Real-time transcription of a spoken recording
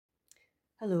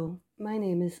Hello, my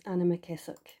name is Anna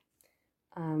McKessock.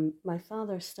 My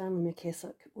father, Stanley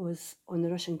McKessock, was on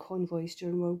the Russian convoys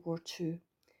during World War II,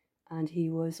 and he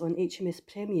was on HMS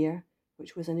Premier,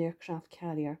 which was an aircraft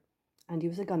carrier, and he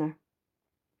was a gunner.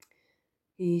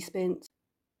 He spent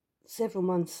several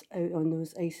months out on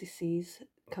those icy seas,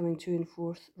 coming to and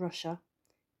forth Russia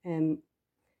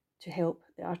to help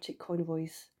the Arctic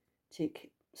convoys take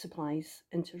supplies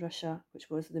into Russia, which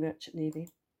was the Merchant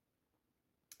Navy.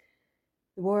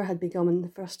 The war had begun on the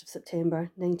 1st of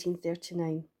September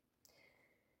 1939.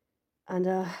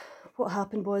 And what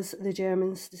happened was the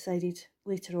Germans decided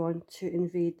later on to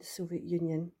invade the Soviet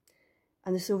Union.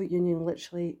 And the Soviet Union,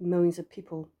 literally millions of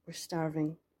people were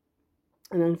starving.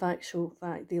 And in actual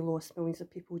fact, they lost millions of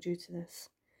people due to this.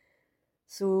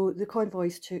 So the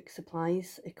convoys took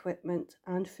supplies, equipment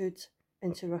and food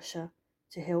into Russia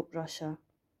to help Russia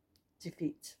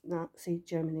defeat Nazi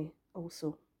Germany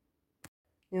also.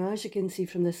 Now, as you can see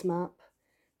from this map,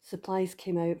 supplies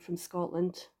came out from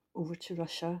Scotland over to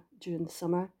Russia during the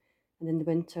summer and in the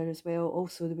winter as well.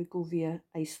 Also, they would go via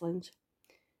Iceland.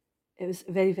 It was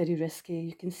very, very risky.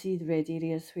 You can see the red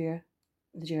areas where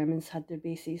the Germans had their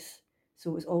bases.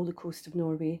 So it was all the coast of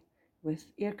Norway with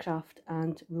aircraft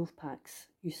and wolf packs,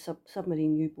 used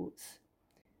submarine U-boats,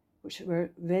 which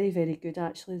were very, very good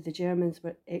actually. The Germans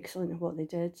were excellent at what they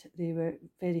did. They were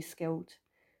very skilled.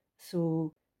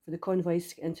 So for the convoys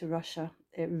to get into Russia,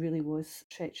 it really was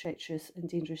a treacherous and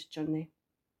dangerous journey.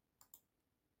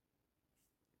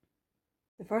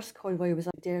 The first convoy was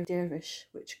a Dervish,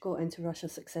 which got into Russia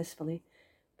successfully,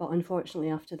 but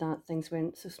unfortunately after that things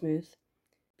weren't so smooth.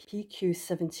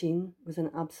 PQ-17 was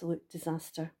an absolute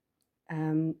disaster.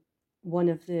 One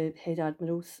of the head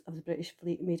admirals of the British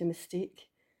fleet made a mistake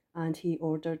and he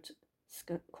ordered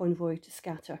convoy to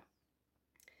scatter.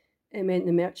 It meant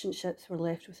the merchant ships were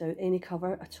left without any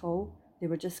cover at all. They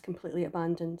were just completely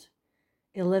abandoned.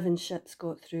 11 ships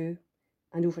got through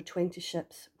and over 20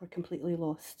 ships were completely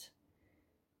lost.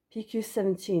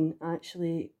 PQ-17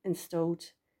 actually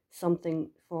installed something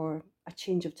for a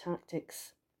change of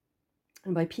tactics.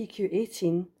 And by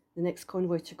PQ-18, the next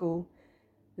convoy to go,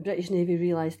 the British Navy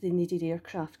realised they needed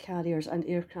aircraft carriers and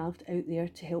aircraft out there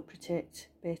to help protect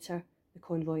better the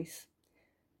convoys.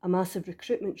 A massive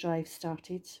recruitment drive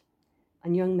started,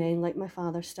 and young men like my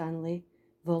father, Stanley,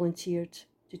 volunteered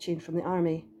to change from the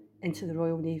army into the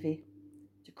Royal Navy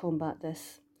to combat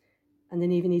this. And the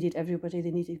Navy needed everybody.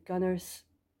 They needed gunners,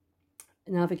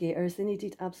 navigators, they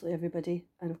needed absolutely everybody.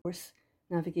 And of course,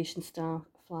 navigation staff,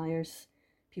 flyers,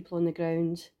 people on the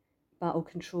ground, battle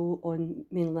control on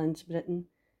mainland Britain,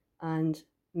 and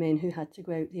men who had to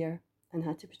go out there and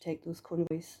had to protect those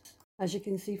convoys. As you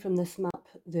can see from this map,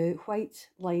 the white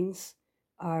lines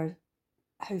are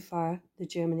how far the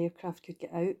German aircraft could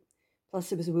get out. Plus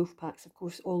there was wolf packs, of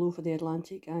course, all over the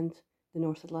Atlantic and the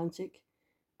North Atlantic.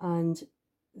 And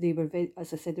they were very,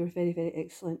 as I said, they were very, very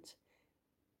excellent.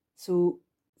 So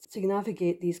to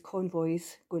navigate these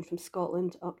convoys going from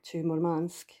Scotland up to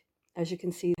Murmansk, as you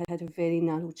can see, they had a very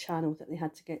narrow channel that they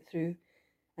had to get through.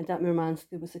 And at Murmansk,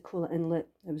 there was a Kola inlet.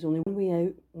 There was only one way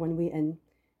out, one way in,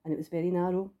 and it was very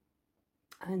narrow.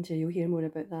 And you'll hear more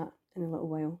about that in a little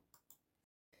while.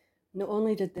 Not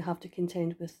only did they have to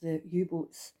contend with the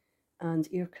U-boats and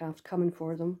aircraft coming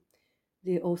for them,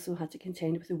 they also had to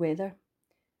contend with the weather.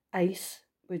 Ice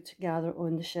would gather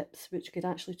on the ships, which could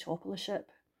actually topple a ship.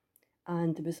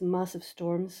 And there was massive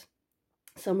storms.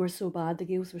 Some were so bad, the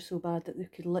gales were so bad that they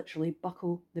could literally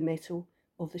buckle the metal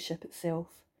of the ship itself.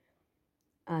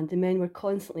 And the men were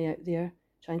constantly out there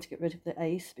trying to get rid of the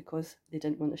ice because they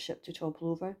didn't want the ship to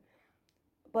topple over.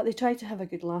 But they tried to have a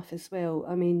good laugh as well.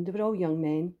 I mean, they were all young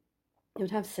men. They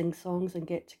would have sing-songs and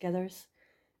get-togethers,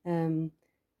 and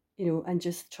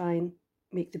just try and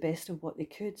make the best of what they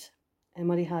could. And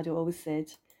Murray Haddo always said,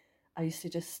 I used to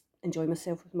just enjoy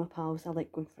myself with my pals. I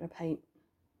like going for a pint.